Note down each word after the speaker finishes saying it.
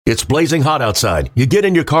It's blazing hot outside. You get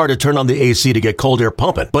in your car to turn on the AC to get cold air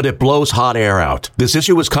pumping, but it blows hot air out. This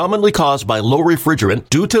issue is commonly caused by low refrigerant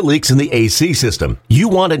due to leaks in the AC system. You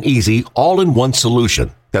want an easy, all-in-one solution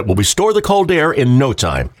that will restore the cold air in no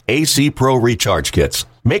time. AC Pro Recharge Kits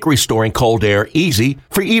make restoring cold air easy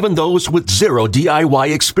for even those with zero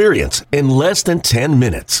DIY experience in less than 10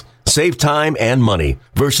 minutes. Save time and money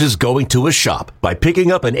versus going to a shop by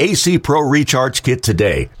picking up an AC Pro Recharge Kit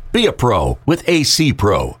today. Be a pro with AC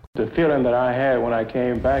Pro. The feeling that I had when I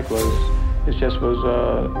came back was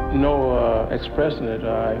no expressing it.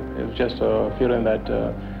 It was just a feeling that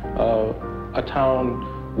a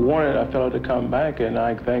town wanted a fellow to come back, and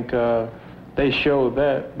I think they showed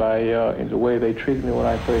that by in the way they treated me when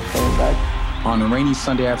I first came back. On a rainy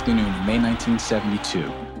Sunday afternoon in May 1972,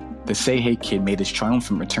 the Say Hey Kid made his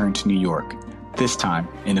triumphant return to New York, this time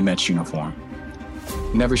in a Mets uniform.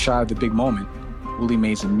 Never shy of the big moment, Willie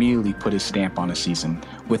Mays immediately put his stamp on the season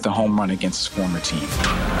with a home run against his former team.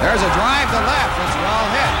 There's a drive to left. It's well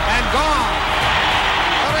hit and gone.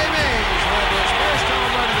 Willie Mays with his first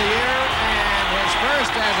home run of the year and his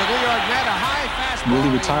first as a New York Met, a high fastball.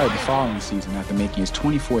 Willie retired the following season after making his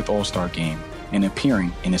 24th All-Star game and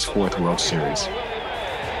appearing in his 4th World Series.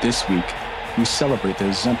 This week, we celebrate the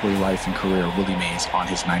exemplary life and career of Willie Mays on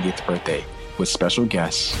his 90th birthday with special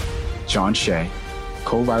guests, John Shea,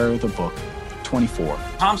 co-writer of the book, 24.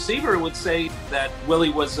 Tom Seaver would say that Willie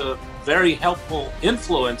was a very helpful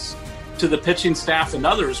influence to the pitching staff and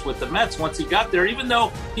others with the Mets once he got there, even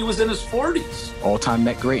though he was in his 40s. All-time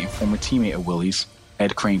Met great and former teammate of Willie's,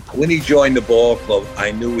 Ed Kranepool. When he joined the ball club,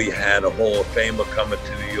 I knew he had a Hall of Famer coming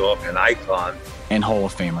to New York, an icon. And Hall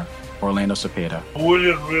of Famer, Orlando Cepeda.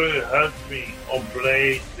 Willie really helped me on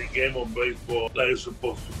play the game of baseball that you're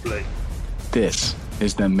supposed to play. This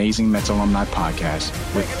is the Amazing Mets Alumni Podcast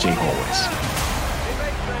with Jay Horwitz.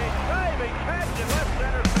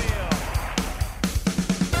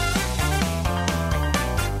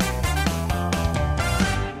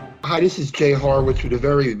 Hi, this is Jay Horwitz with a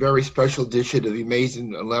very, very special edition of the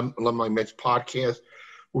Amazing Alumni Mets Podcast.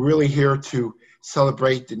 We're really here to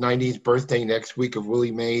celebrate the 90th birthday next week of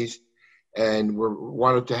Willie Mays, and we're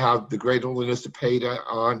wanted to have the great Orlando Cepeda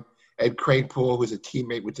on, Ed Kranepool, who's a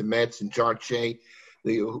teammate with the Mets, and John Shea,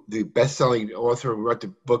 the best-selling author who wrote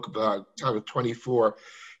the book about Time of 24.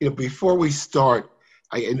 Before we start,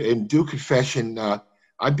 in due confession,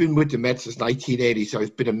 I've been with the Mets since 1980, so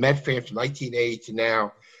I've been a Met fan from 1980 to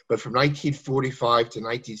now. But from 1945 to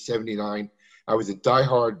 1979, I was a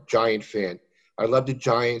diehard Giant fan. I loved the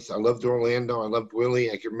Giants. I loved Orlando. I loved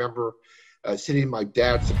Willie. I can remember sitting in my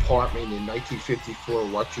dad's apartment in 1954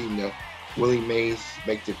 watching Willie Mays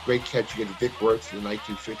make the great catch against Vic Wertz in the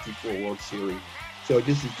 1954 World Series. So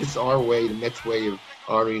this is just our way, the Mets' way of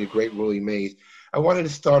honoring the great Willie Mays. I wanted to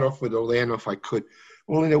start off with Orlando if I could.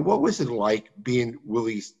 Orlando, what was it like being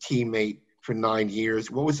Willie's teammate for 9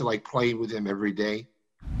 years? What was it like playing with him every day?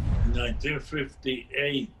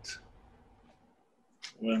 1958,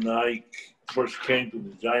 when I first came to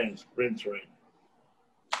the Giants spring training,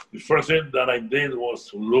 the first thing that I did was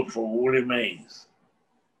to look for Willie Mays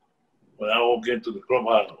when I walked into the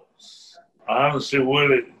clubhouse. I haven't seen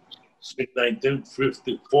Willie since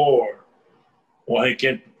 1954 when he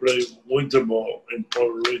came to play winter ball in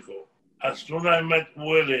Puerto Rico. As soon as I met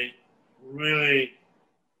Willie, really,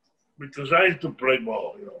 because I used to play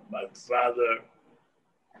ball, my father,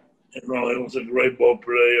 he was a great ball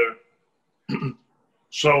player.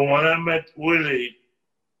 So when I met Willie,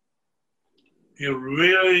 he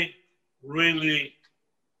really, really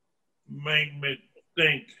made me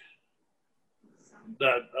think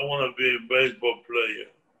that I want to be a baseball player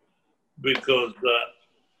because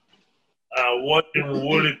watching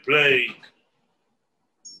Willie play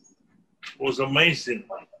was amazing.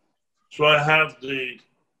 So I have the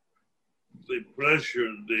pleasure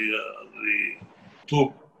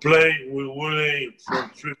to play with Willie from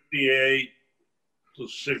 58 to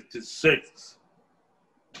 66.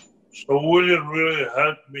 So Willie really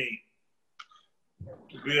helped me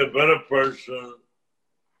to be a better person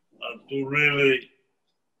and to really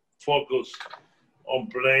focus on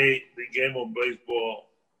playing the game of baseball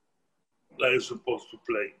that you're supposed to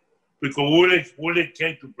play. Because Willie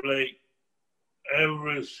came to play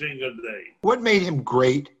every single day. What made him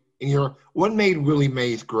great? What made Willie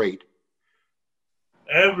Mays great?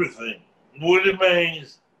 Everything. Willie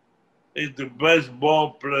Mays is the best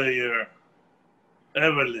ball player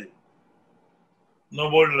ever lived.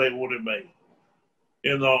 Nobody like Willie Mays.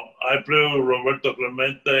 I play with Roberto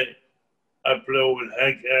Clemente. I play with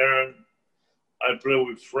Hank Aaron. I play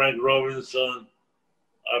with Frank Robinson.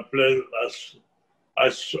 I play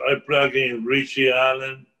against Richie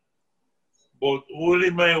Allen. But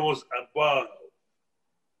Willie Mays was above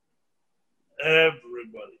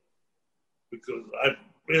everybody. Because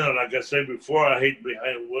like I said before, I hate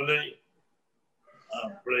behind Willie.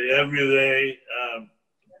 Play every day.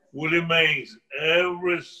 Willie Mays,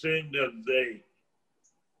 every single day,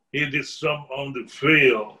 he did something on the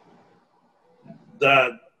field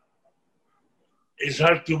that it's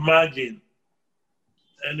hard to imagine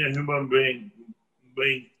any human being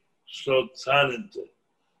being so talented.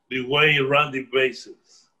 The way he ran the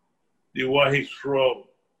bases, the way he threw,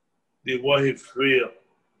 the way he feel,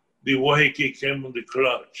 the way he came on the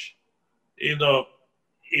clutch.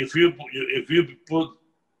 If you put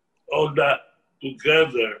all that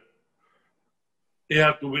together, you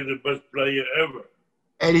have to be the best player ever.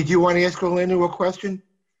 Eddie, do you want to ask Orlando a question?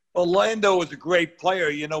 Orlando was a great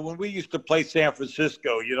player. When we used to play San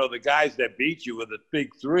Francisco, the guys that beat you were the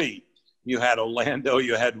big three. You had Orlando,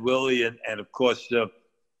 you had Willie, and of course,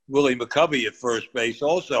 Willie McCovey at first base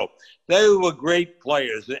also. They were great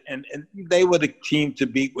players, and they were the team to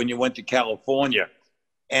beat when you went to California.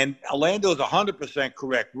 And Orlando is 100%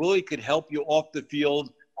 correct. Willie could help you off the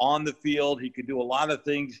field, on the field. He could do a lot of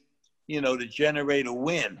things, to generate a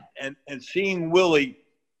win. And seeing Willie,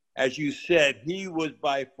 as you said, he was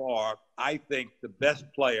by far, I think, the best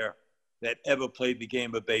player that ever played the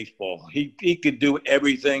game of baseball. He could do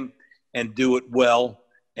everything and do it well,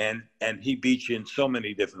 and he beat you in so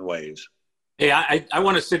many different ways. Hey, I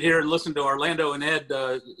want to sit here and listen to Orlando and Ed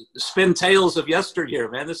spin tales of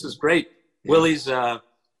yesteryear, man. This is great. Yeah. Willie's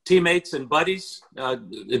teammates and buddies.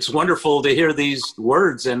 It's wonderful to hear these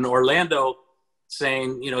words. And Orlando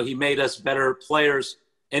saying, he made us better players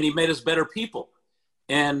and he made us better people.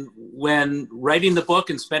 And when writing the book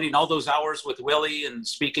and spending all those hours with Willie and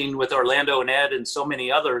speaking with Orlando and Ed and so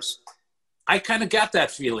many others, I kind of got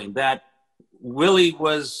that feeling that Willie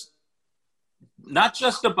was not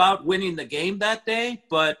just about winning the game that day,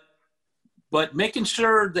 but making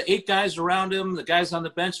sure the 8 guys around him, the guys on the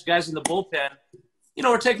bench, the guys in the bullpen,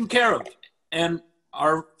 are taken care of and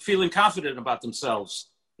are feeling confident about themselves.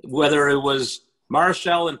 Whether it was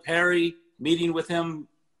Marshall and Perry meeting with him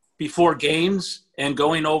before games and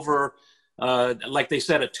going over, like they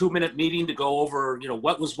said, a 2-minute meeting to go over,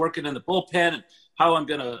 what was working in the bullpen and how I'm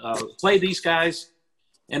going to play these guys.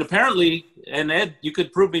 And apparently, and Ed, you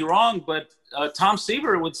could prove me wrong, but Tom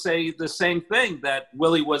Seaver would say the same thing, that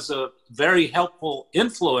Willie was a very helpful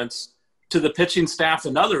influence to the pitching staff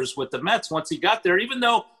and others with the Mets once he got there, even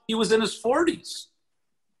though he was in his 40s.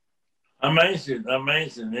 Amazing,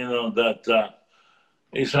 that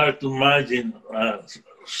it's hard to imagine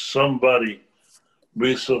somebody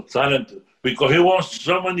be so talented because he won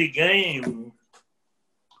so many games.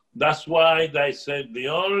 That's why they said the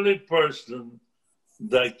only person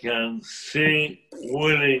that can see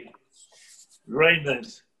Willie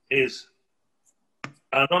greatness is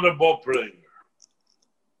another ball player,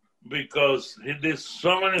 because he did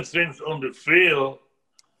so many things on the field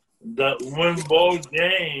that win ball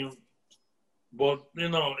game. But,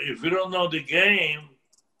 if you don't know the game,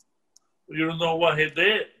 you don't know what he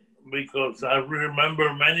did. Because I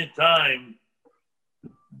remember many times,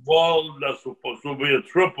 ball that's supposed to be a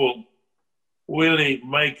triple, Willie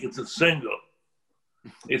make it a single.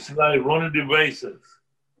 It's like running the bases.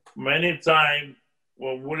 Many times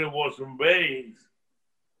when Willie was on base,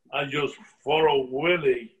 I just follow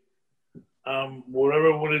Willie.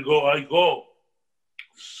 Wherever Willie go, I go.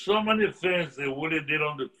 So many things that Willie did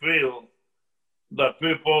on the field that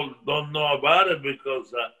people don't know about it,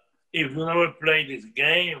 because if you never play this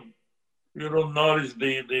game, you don't notice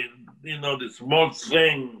the small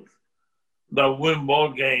things that win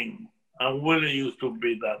ball game. And Willie used to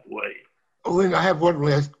be that way. Lynn, I have one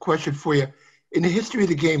last question for you. In the history of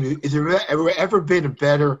the game, is there ever been a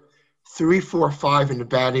better 3, 4, 5 in the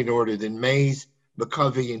batting order than Mays,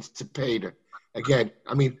 McCovey, and Cepeda? Again,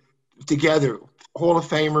 together, Hall of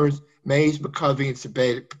Famers, Mays, McCovey, and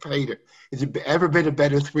Cepeda. Has it ever been a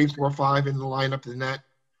better 3, 4, 5 in the lineup than that?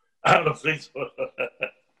 I don't think so.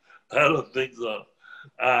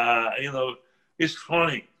 It's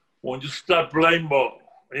funny when you start playing ball,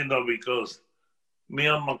 because me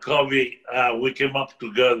and McCovey, we came up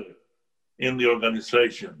together in the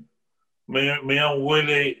organization. Me and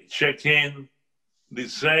Willie check in the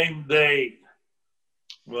same day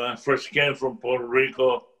when I first came from Puerto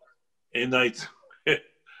Rico in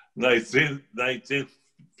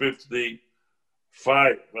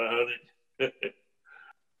 1955.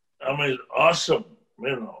 Awesome,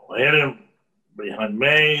 hitting behind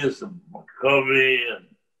Mays and McCovey. And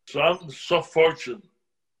so I'm so fortunate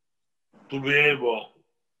to be able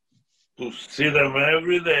to see them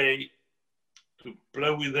every day, to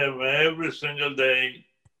play with them every single day.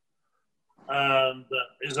 and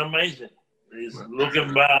it's amazing.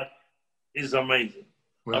 Looking back, it's amazing.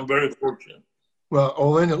 Well, I'm very fortunate. Well,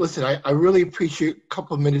 Orlando, listen, I really appreciate a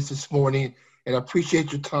couple of minutes this morning, and I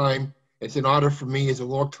appreciate your time. It's an honor for me as a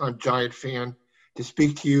longtime Giant fan to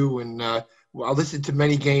speak to you. And I listened to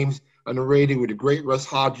many games on the radio with the great Russ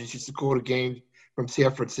Hodges used to call the game from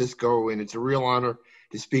San Francisco, and it's a real honor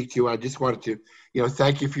to speak to you. I just wanted to,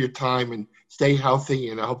 thank you for your time and stay healthy,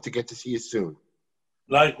 and I hope to get to see you soon.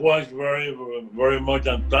 Likewise, very, very much,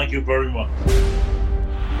 and thank you very much.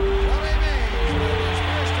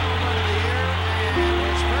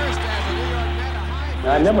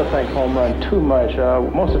 I never think home run too much.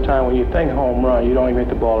 Most of the time when you think home run, you don't even hit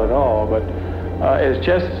the ball at all. But it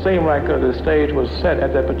just seemed like the stage was set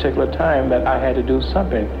at that particular time that I had to do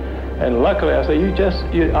something. And luckily, I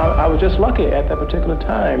said, I was just lucky at that particular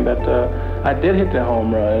time that I did hit the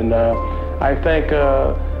home run. And I think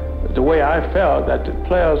the way I felt, that the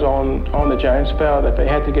players on the Giants felt that they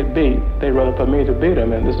had to get beat. They'd rather for me to beat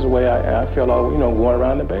them. And this is the way I feel, going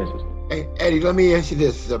around the bases. Hey, Eddie, let me ask you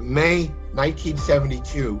this. May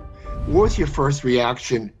 1972, what was your first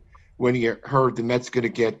reaction when you heard the Mets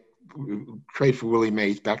going to trade for Willie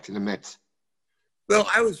Mays back to the Mets? Well,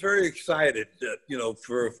 I was very excited,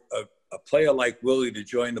 for a player like Willie to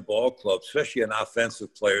join the ball club, especially an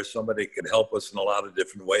offensive player, somebody could help us in a lot of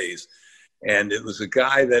different ways. And it was a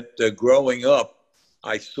guy that growing up,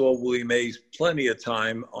 I saw Willie Mays plenty of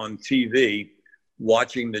time on TV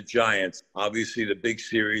watching the Giants. Obviously, the big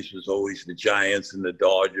series was always the Giants and the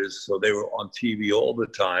Dodgers, so they were on TV all the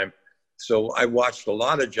time. So I watched a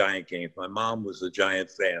lot of Giant games. My mom was a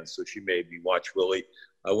Giant fan, so she made me watch Willie.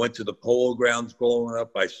 I went to the Polo Grounds growing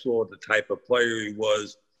up. I saw the type of player he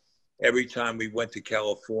was. Every time we went to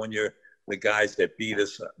California, the guys that beat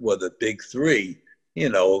us were the big three.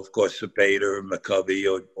 Of course, Cepeda, McCovey,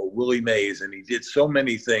 or Willie Mays. And he did so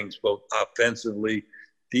many things, both offensively,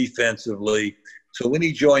 defensively. So when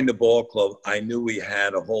he joined the ball club, I knew we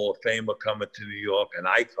had a Hall of Famer coming to New York, an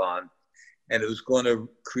icon, and it was going to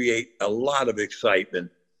create a lot of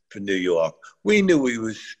excitement for New York. We knew he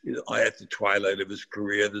was at the twilight of his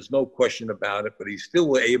career. There's no question about it, but he still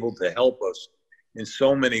was able to help us in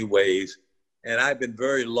so many ways. And I've been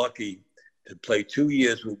very lucky to play 2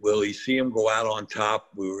 years with Willie, see him go out on top.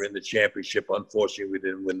 We were in the championship. Unfortunately, we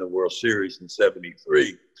didn't win the World Series in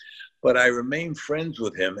 '73. But I remained friends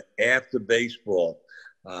with him after baseball.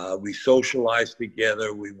 We socialized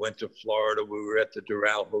together. We went to Florida. We were at the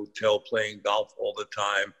Doral Hotel playing golf all the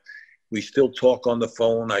time. We still talk on the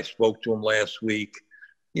phone. I spoke to him last week.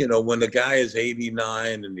 When the guy is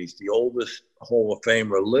 89 and he's the oldest Hall of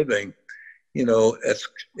Famer living, it's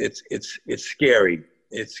scary.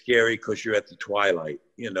 It's scary because you're at the twilight,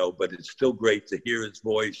 but it's still great to hear his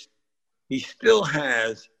voice. He still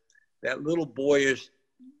has that little boyish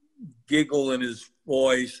giggle in his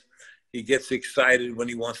voice. He gets excited when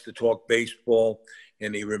he wants to talk baseball,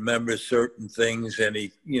 and he remembers certain things, and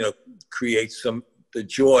he, creates the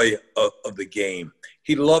joy of the game.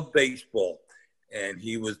 He loved baseball, and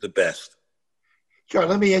he was the best. John,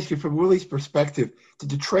 let me ask you, from Willie's perspective, did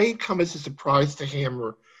the trade come as a surprise to him?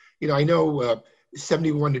 Or, I know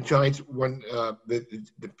 71, the Giants won the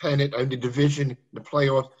pennant, the division, the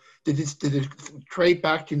playoffs. Did the trade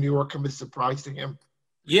back to New York come as a surprise to him?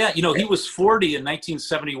 Yeah, he was 40 in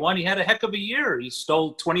 1971. He had a heck of a year. He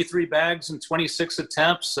stole 23 bags in 26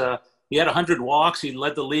 attempts. He had 100 walks. He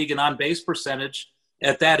led the league in on-base percentage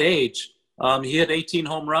at that age. He had 18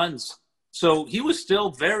 home runs. So he was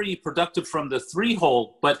still very productive from the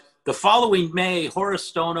three-hole. But the following May, Horace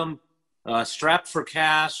Stoneham, strapped for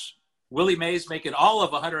cash, Willie Mays making all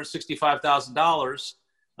of $165,000,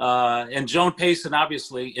 and Joan Payson,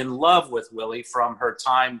 obviously, in love with Willie from her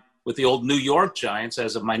time with the old New York Giants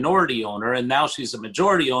as a minority owner, and now she's a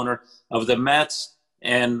majority owner of the Mets,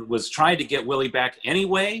 and was trying to get Willie back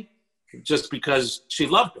anyway, just because she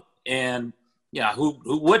loved him. And yeah, who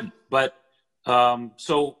wouldn't? But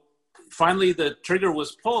so finally the trigger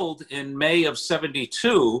was pulled in May of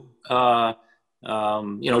 '72.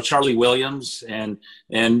 Charlie Williams and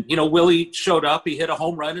Willie showed up. He hit a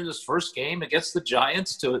home run in his first game against the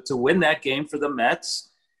Giants to win that game for the Mets.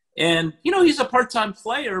 And, he's a part-time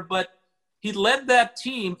player, but he led that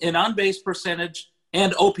team in on-base percentage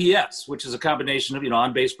and OPS, which is a combination of,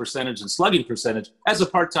 on-base percentage and slugging percentage as a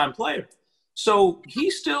part-time player. So he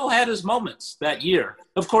still had his moments that year.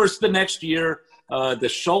 Of course, the next year, the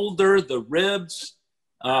shoulder, the ribs,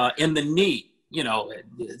 and the knee. You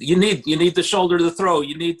need the shoulder to throw.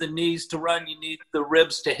 You need the knees to run. You need the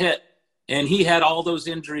ribs to hit. And he had all those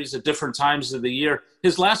injuries at different times of the year.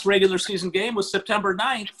 His last regular season game was September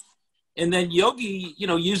 9th, And then Yogi,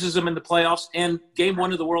 uses him in the playoffs and game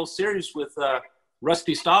 1 of the World Series with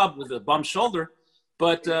Rusty Staub with a bum shoulder.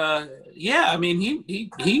 But the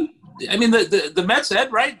Mets,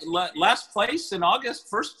 Ed, right? Last place in August,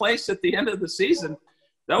 first place at the end of the season.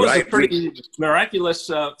 That was a pretty miraculous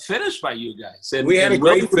finish by you guys. And we had a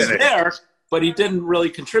great finish there, but he didn't really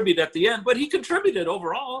contribute at the end. But he contributed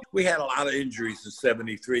overall. We had a lot of injuries in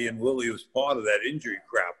 '73, and Willie was part of that injury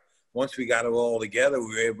crowd. Once we got it all together, we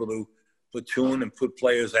were able to platoon and put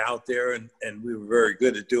players out there, and we were very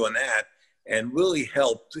good at doing that. And Willie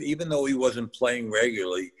helped, even though he wasn't playing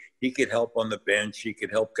regularly. He could help on the bench. He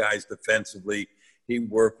could help guys defensively. He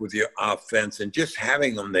worked with your offense, and just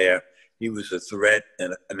having him there, he was a threat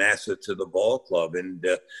and an asset to the ball club. And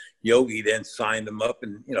Yogi then signed him up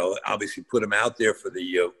and, obviously put him out there for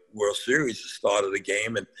the World Series, the start of the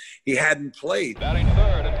game. And he hadn't played. Batting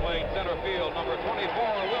third and playing center field, number 24,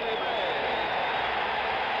 Willie Mays.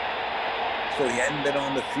 So he hadn't been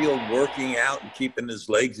on the field working out and keeping his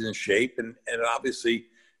legs in shape. And obviously,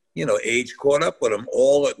 age caught up with him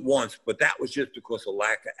all at once. But that was just because of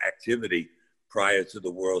lack of activity prior to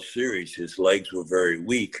the World Series. His legs were very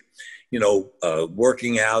weak.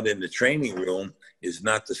 Working out in the training room is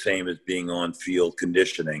not the same as being on field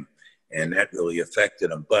conditioning, and that really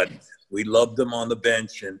affected him. But we loved him on the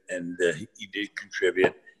bench, and he did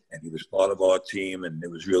contribute, and he was part of our team, and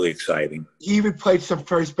it was really exciting. He even played some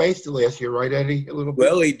first base the last year, right, Eddie? A little bit.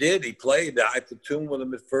 Well, he did. He played. I platooned with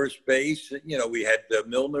him at first base. We had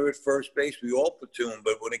Milner at first base. We all platooned,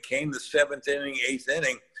 but when it came to 7th inning, 8th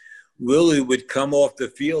inning, Willie would come off the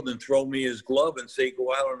field and throw me his glove and say,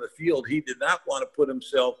 go out on the field. He did not want to put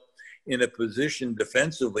himself in a position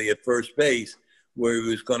defensively at first base where he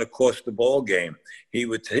was going to cost the ball game. He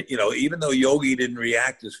would, even though Yogi didn't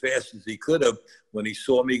react as fast as he could have, when he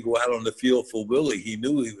saw me go out on the field for Willie, he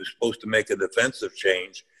knew he was supposed to make a defensive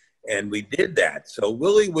change, and we did that. So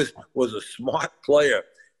Willie was a smart player.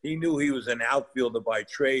 He knew he was an outfielder by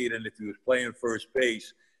trade, and if he was playing first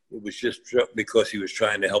base, it was just because he was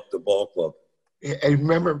trying to help the ball club. And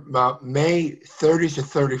remember, May 30th to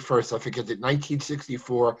 31st, I forget it,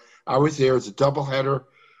 1964, I was there as a doubleheader,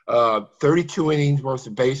 32 innings worth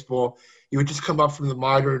of baseball. You would just come up from the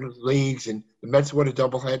minor leagues, and the Mets won a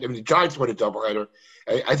doubleheader. The Giants won a doubleheader.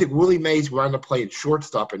 I think Willie Mays wound up playing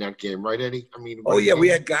shortstop in that game, right, Eddie? We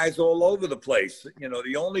had guys all over the place.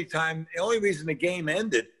 The only reason the game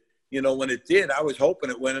ended, when it did, I was hoping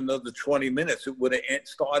it went another 20 minutes. It would have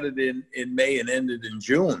started in May and ended in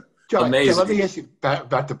June. John, let me ask you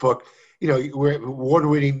about the book. You're an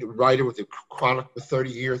award-winning writer with the Chronicle for 30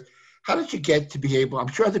 years. How did you get to be able – I'm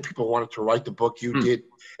sure other people wanted to write the book you did.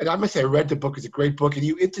 And I must say, I read the book. It's a great book. And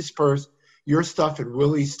you interspersed your stuff and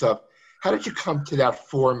Willie's stuff. How did you come to that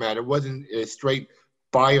format? It wasn't a straight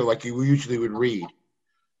bio like you usually would read.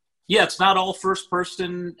 Yeah, it's not all first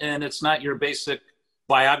person, and it's not your basic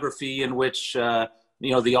biography in which, the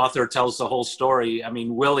author tells the whole story. I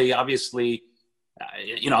mean, Willie, obviously –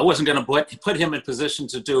 I wasn't going to put him in position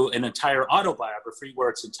to do an entire autobiography where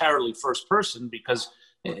it's entirely first person because,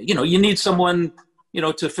 you need someone,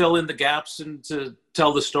 to fill in the gaps and to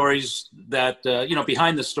tell the stories that,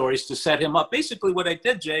 behind the stories to set him up. Basically what I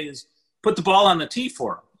did, Jay, is put the ball on the tee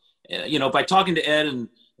for him, by talking to Ed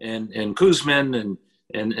and Kuzman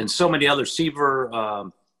and so many other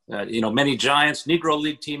Seaver, many Giants, Negro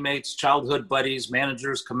League teammates, childhood buddies,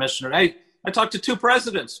 managers, commissioners. I talked to 2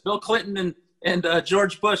 presidents, Bill Clinton and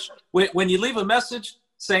George Bush. When you leave a message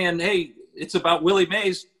saying, hey, it's about Willie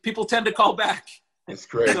Mays, people tend to call back. That's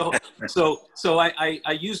great. So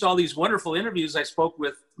I used all these wonderful interviews. I spoke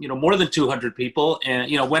with, more than 200 people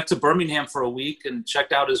and, went to Birmingham for a week and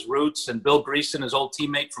checked out his roots, and Bill Greason, his old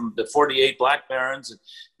teammate from the 48 Black Barons.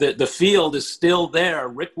 The field is still there,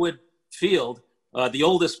 Rickwood Field, the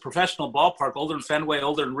oldest professional ballpark, older than Fenway,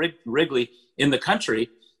 older than Wrigley in the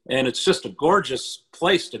country. And it's just a gorgeous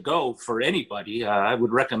place to go for anybody. I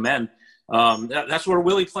would recommend. That's where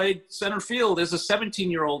Willie played center field as a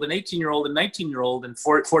 17-year-old, an 18-year-old, and 19-year-old, and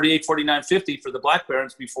 48, 49, 50 for the Black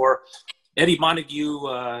Barons before Eddie Montague,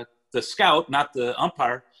 the scout, not the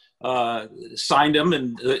umpire, signed him.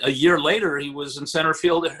 And a year later, he was in center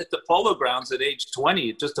field at the Polo Grounds at age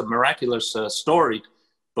 20. Just a miraculous story.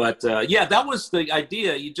 But, that was the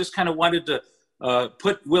idea. You just kind of wanted to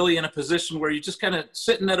put Willie in a position where you're just kind of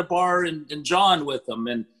sitting at a bar and jawing with him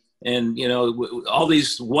and all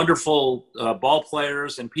these wonderful ball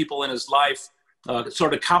players and people in his life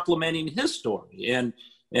sort of complimenting his story.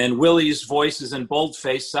 And Willie's voice is in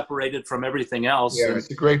boldface, separated from everything else. Yeah, it's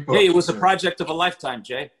a great book. Hey, it was a project of a lifetime,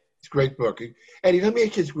 Jay. It's a great book. Eddie, let me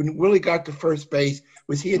ask you this. When Willie got to first base,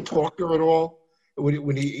 was he a talker at all?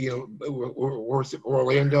 When he, or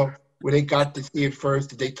Orlando? when they got to see it first?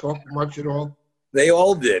 Did they talk much at all? They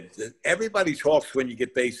all did. Everybody talks when you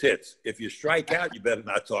get base hits. If you strike out, you better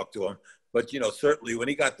not talk to him. But, certainly when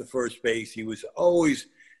he got to first base, he was always,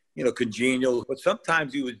 congenial. But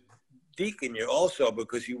sometimes he would deacon you also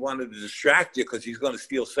because he wanted to distract you because he's going to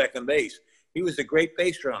steal second base. He was a great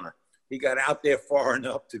base runner. He got out there far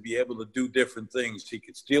enough to be able to do different things. He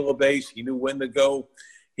could steal a base. He knew when to go.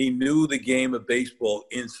 He knew the game of baseball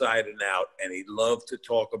inside and out, and he loved to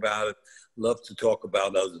talk about it, loved to talk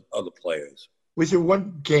about other players. Was there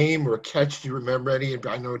one game or catch you remember, Eddie?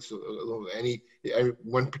 I know it's any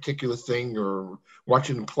one particular thing or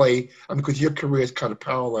watching him play. Because your career is kind of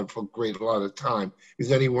parallel for a lot of the time. Is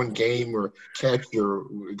there any one game or catch or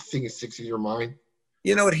thing that sticks in your mind?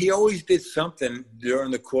 He always did something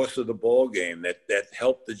during the course of the ball game that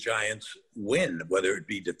helped the Giants win, whether it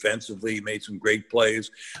be defensively, he made some great plays.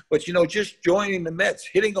 But, just joining the Mets,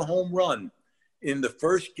 hitting a home run in the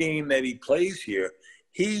first game that he plays here,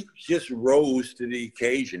 he just rose to the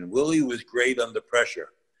occasion. Willie was great under pressure.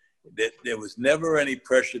 There was never any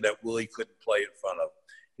pressure that Willie couldn't play in front of.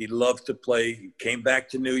 He loved to play. He came back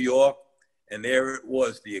to New York, and there it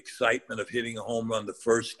was, the excitement of hitting a home run the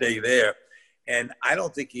first day there. And I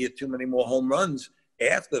don't think he hit too many more home runs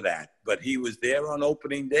after that. But he was there on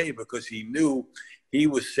opening day because he knew he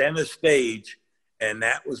was center stage, and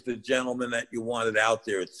that was the gentleman that you wanted out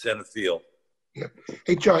there at center field. Yeah.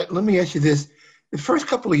 Hey, John, let me ask you this. The first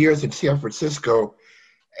couple of years in San Francisco,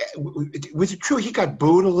 was it true he got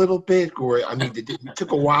booed a little bit? Or, it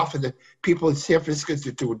took a while for the people in San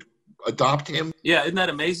Francisco to adopt him? Yeah, isn't that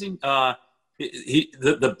amazing?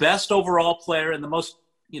 The best overall player and the most,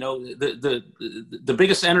 the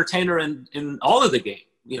biggest entertainer in all of the game,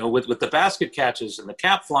 with the basket catches and the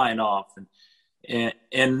cap flying off.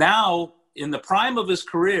 And now, in the prime of his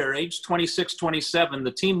career, age 26, 27,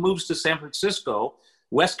 the team moves to San Francisco.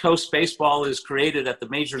 West Coast baseball is created at the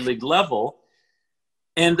major league level.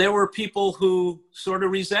 And there were people who sort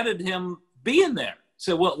of resented him being there.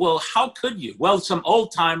 So, well, how could you? Well, some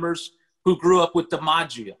old timers who grew up with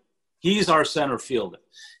DiMaggio. He's our center fielder.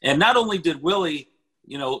 And not only did Willie,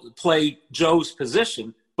 play Joe's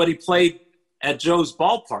position, but he played at Joe's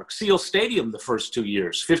ballpark, Seal Stadium, the first 2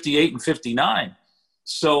 years, 58 and 59.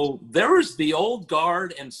 So there was the old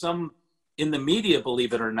guard and some in the media,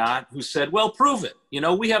 believe it or not, who said, well, prove it.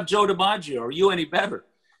 We have Joe DiMaggio. Are you any better?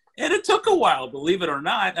 And it took a while, believe it or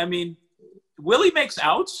not. Willie makes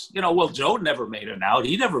outs. Joe never made an out.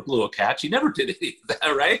 He never blew a catch. He never did any of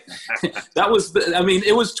that, right?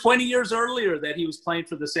 It was 20 years earlier that he was playing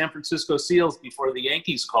for the San Francisco Seals before the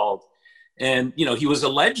Yankees called. And, he was a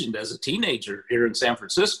legend as a teenager here in San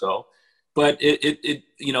Francisco. But it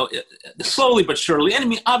slowly but surely,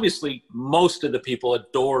 and obviously most of the people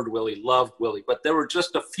adored Willie, loved Willie, but there were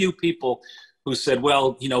just a few people who said,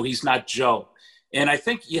 well, he's not Joe. And I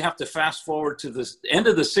think you have to fast forward to the end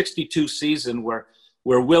of the 62 season where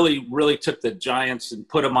Willie really took the Giants and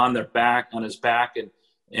put them on his back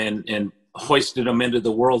and hoisted them into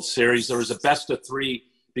the World Series. There was a best of three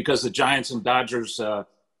because the Giants and Dodgers,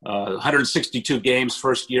 162 games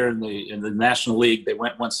first year in the National League. They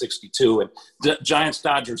went 162, and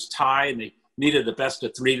Giants-Dodgers tie, and they needed the best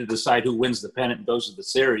of three to decide who wins the pennant and goes to the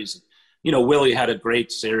series. Willie had a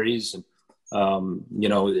great series, and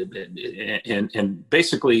and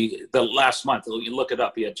basically the last month, you look it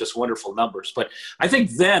up, he had just wonderful numbers. But I think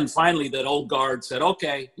then finally that old guard said,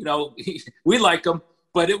 okay, we like him,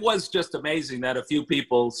 but it was just amazing that a few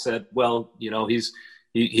people said, well, he's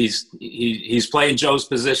playing Joe's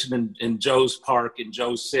position in Joe's park in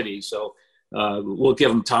Joe's city, so we'll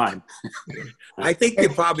give him time. I think you're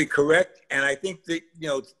probably correct, and I think that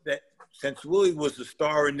that since Willie was a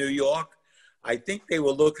star in New York, I think they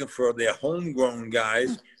were looking for their homegrown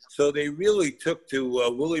guys, so they really took to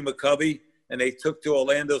Willie McCovey and they took to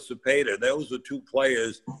Orlando Cepeda. Those were two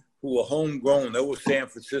players who were homegrown. They were San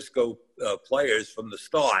Francisco players from the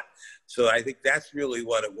start. So I think that's really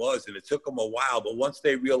what it was, and it took them a while. But once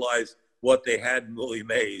they realized what they had in Willie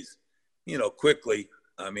Mays, quickly,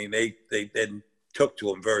 they then took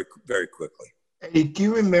to him very, very quickly. Hey, do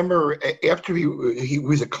you remember after he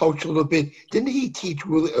was a coach a little bit, didn't he teach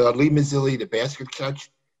Lee Mazzilli the basket catch?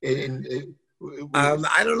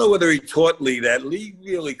 I don't know whether he taught Lee that. Lee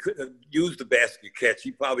really couldn't use the basket catch. He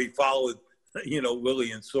probably followed,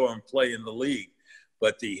 Willie and saw him play in the league.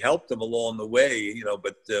 But he helped him along the way,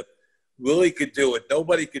 But Willie could do it.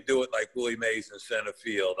 Nobody could do it like Willie Mays in center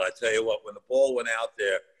field. I tell you what, when the ball went out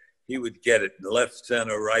there, he would get it in left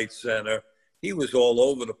center, right center. He was all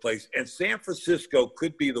over the place. And San Francisco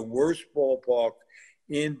could be the worst ballpark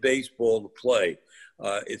in baseball to play.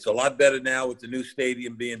 It's a lot better now with the new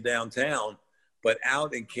stadium being downtown. But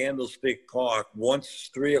out in Candlestick Park, once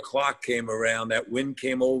 3 o'clock came around, that wind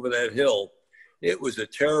came over that hill. It was a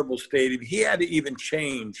terrible stadium. He had to even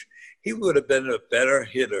change. He would have been a better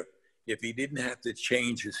hitter if he didn't have to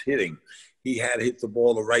change his hitting. He had to hit the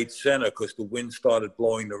ball to right center because the wind started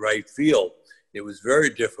blowing to right field. It was very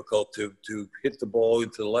difficult to hit the ball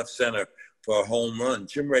into the left center for a home run.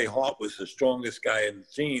 Jim Ray Hart was the strongest guy in the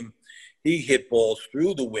team. He hit balls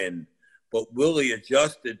through the wind, but Willie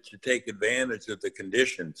adjusted to take advantage of the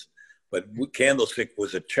conditions. But Candlestick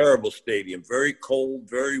was a terrible stadium, very cold,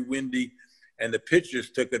 very windy, and the pitchers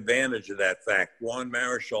took advantage of that fact. Juan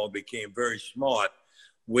Marichal became very smart,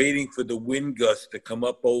 waiting for the wind gust to come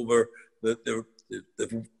up over the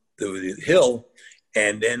hill,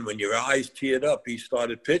 and then when your eyes teared up, he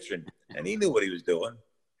started pitching, and he knew what he was doing.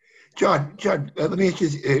 John, let me ask you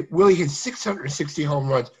this. Willie hit 660 home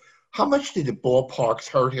runs. How much did the ballparks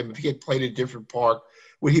hurt him? If he had played a different park,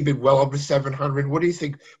 would he have been well over 700? What do you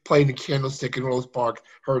think playing the Candlestick in Willis Park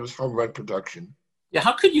hurt his home run production? Yeah,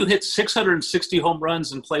 how could you hit 660 home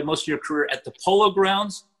runs and play most of your career at the Polo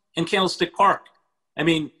Grounds and Candlestick Park? I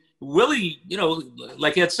mean, Willie,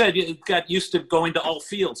 like Ed said, got used to going to all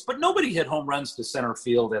fields, but nobody hit home runs to center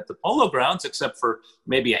field at the Polo Grounds except for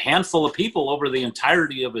maybe a handful of people over the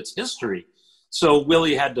entirety of its history. So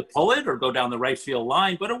Willie had to pull it or go down the right field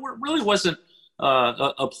line, but it really wasn't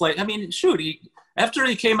a play. I mean, after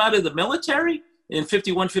he came out of the military in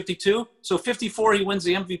 51, 52, so 54, he wins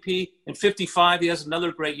the MVP. In 55, he has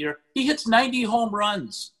another great year. He hits 90 home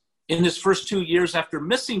runs in his first 2 years after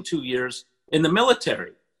missing 2 years in the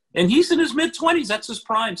military. And he's in his mid-20s. That's his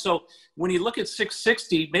prime. So when you look at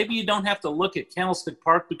 660, maybe you don't have to look at Candlestick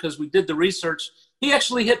Park because we did the research. He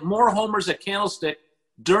actually hit more homers at Candlestick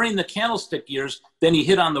during the Candlestick years than he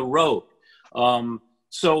hit on the road.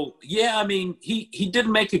 So, yeah, I mean, he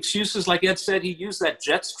didn't make excuses. Like Ed said, he used that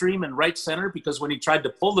jet stream in right center because when he tried to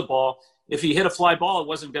pull the ball, if he hit a fly ball, it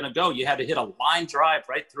wasn't going to go. You had to hit a line drive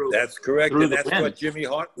right through. That's correct, and that's what Jimmy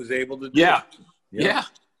Hart was able to do.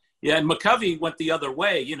 Yeah, and McCovey went the other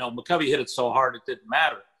way. McCovey hit it so hard it didn't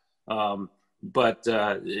matter. But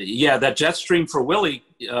that jet stream for Willie,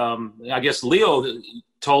 I guess Leo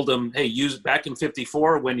told him, hey, use back in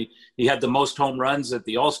 54 when he had the most home runs at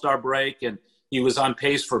the All-Star break and he was on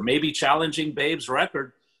pace for maybe challenging Babe's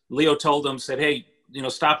record. Leo told him, said, hey,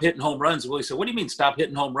 stop hitting home runs. Willie said, what do you mean stop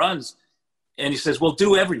hitting home runs? And he says, well,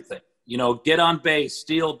 do everything. Get on base,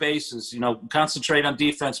 steal bases, concentrate on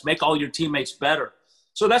defense, make all your teammates better.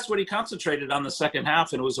 So that's what he concentrated on the second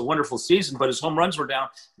half, and it was a wonderful season, but his home runs were down.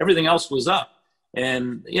 Everything else was up.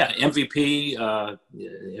 And, MVP,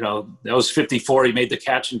 that was 54. He made the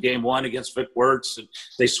catch in Game 1 against Vic Wertz, and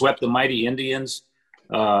they swept the mighty Indians.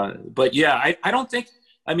 But, I don't think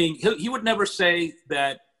 – I mean, he would never say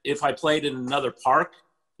that if I played in another park,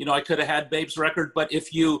 I could have had Babe's record. But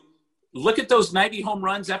if you look at those 90 home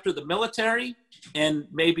runs after the military and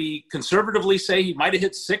maybe conservatively say he might have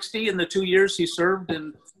hit 60 in the 2 years he served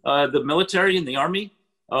in the military in the Army,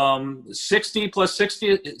 60 plus 60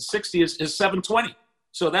 is 720.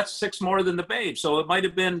 So that's 6 more than the Babe. So it might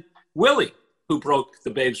have been Willie who broke the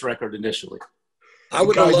Babe's record initially. I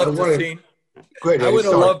would have loved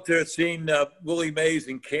to have seen Willie Mays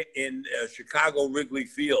in Chicago Wrigley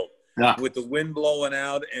Field with the wind blowing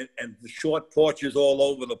out and the short porches all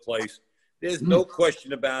over the place. There's no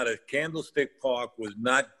question about it. Candlestick Park was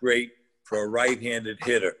not great for a right-handed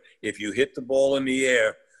hitter. If you hit the ball in the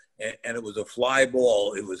air and it was a fly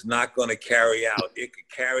ball, it was not going to carry out. It could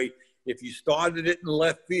carry – if you started it in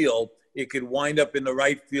left field, it could wind up in the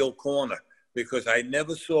right field corner because I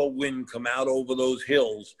never saw wind come out over those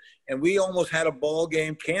hills. And we almost had a ball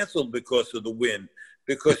game canceled because of the wind,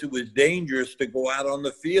 because it was dangerous to go out on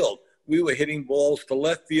the field. We were hitting balls to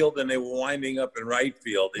left field and they were winding up in right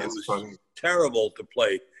field. It was terrible to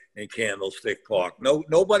play in Candlestick Park.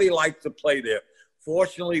 Nobody liked to play there.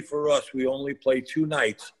 Fortunately for us, we only play 2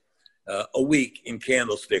 nights a week in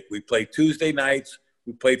Candlestick. We played Tuesday nights,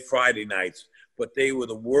 we played Friday nights, but they were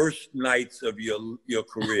the worst nights of your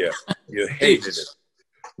career. You hated it.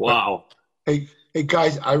 Wow. Hey,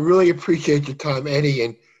 guys, I really appreciate your time, Eddie.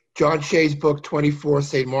 And John Shea's book, 24,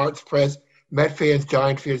 St. Martin's Press. Met fans,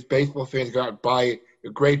 Giant fans, baseball fans got to buy it. A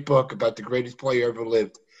great book about the greatest player ever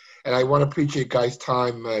lived. And I want to appreciate guys'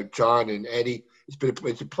 time, John and Eddie.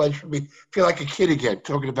 It's a pleasure for me. I feel like a kid again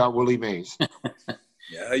talking about Willie Mays.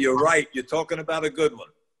 Yeah, you're right. You're talking about a good one.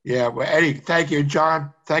 Yeah, well, Eddie, thank you.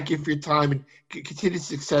 John, thank you for your time and continued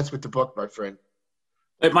success with the book, my friend.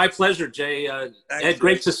 My pleasure, Jay. Ed,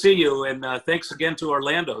 great to see you, and thanks again to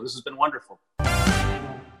Orlando. This has been wonderful.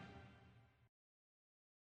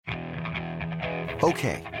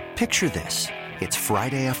 Okay, picture this. It's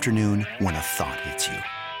Friday afternoon when a thought hits you.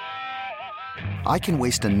 I can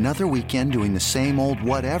waste another weekend doing the same old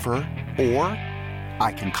whatever, or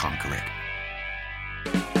I can conquer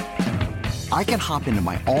it. I can hop into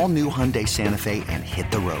my all-new Hyundai Santa Fe and hit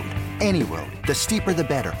the road. Any road. The steeper, the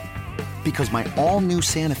better. Because my all-new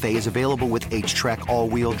Santa Fe is available with H-Track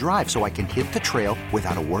all-wheel drive, so I can hit the trail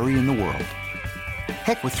without a worry in the world.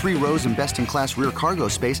 Heck, with 3 rows and best-in-class rear cargo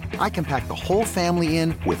space, I can pack the whole family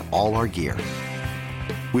in with all our gear.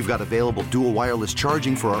 We've got available dual wireless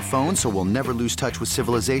charging for our phones, so we'll never lose touch with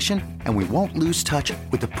civilization, and we won't lose touch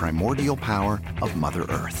with the primordial power of Mother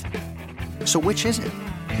Earth. So which is it?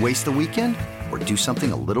 Waste the weekend or do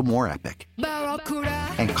something a little more epic?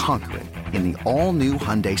 And conquer it in the all-new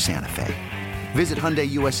Hyundai Santa Fe. Visit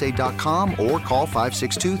HyundaiUSA.com or call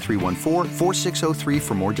 562-314-4603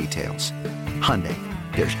 for more details. Hyundai,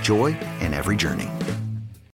 there's joy in every journey.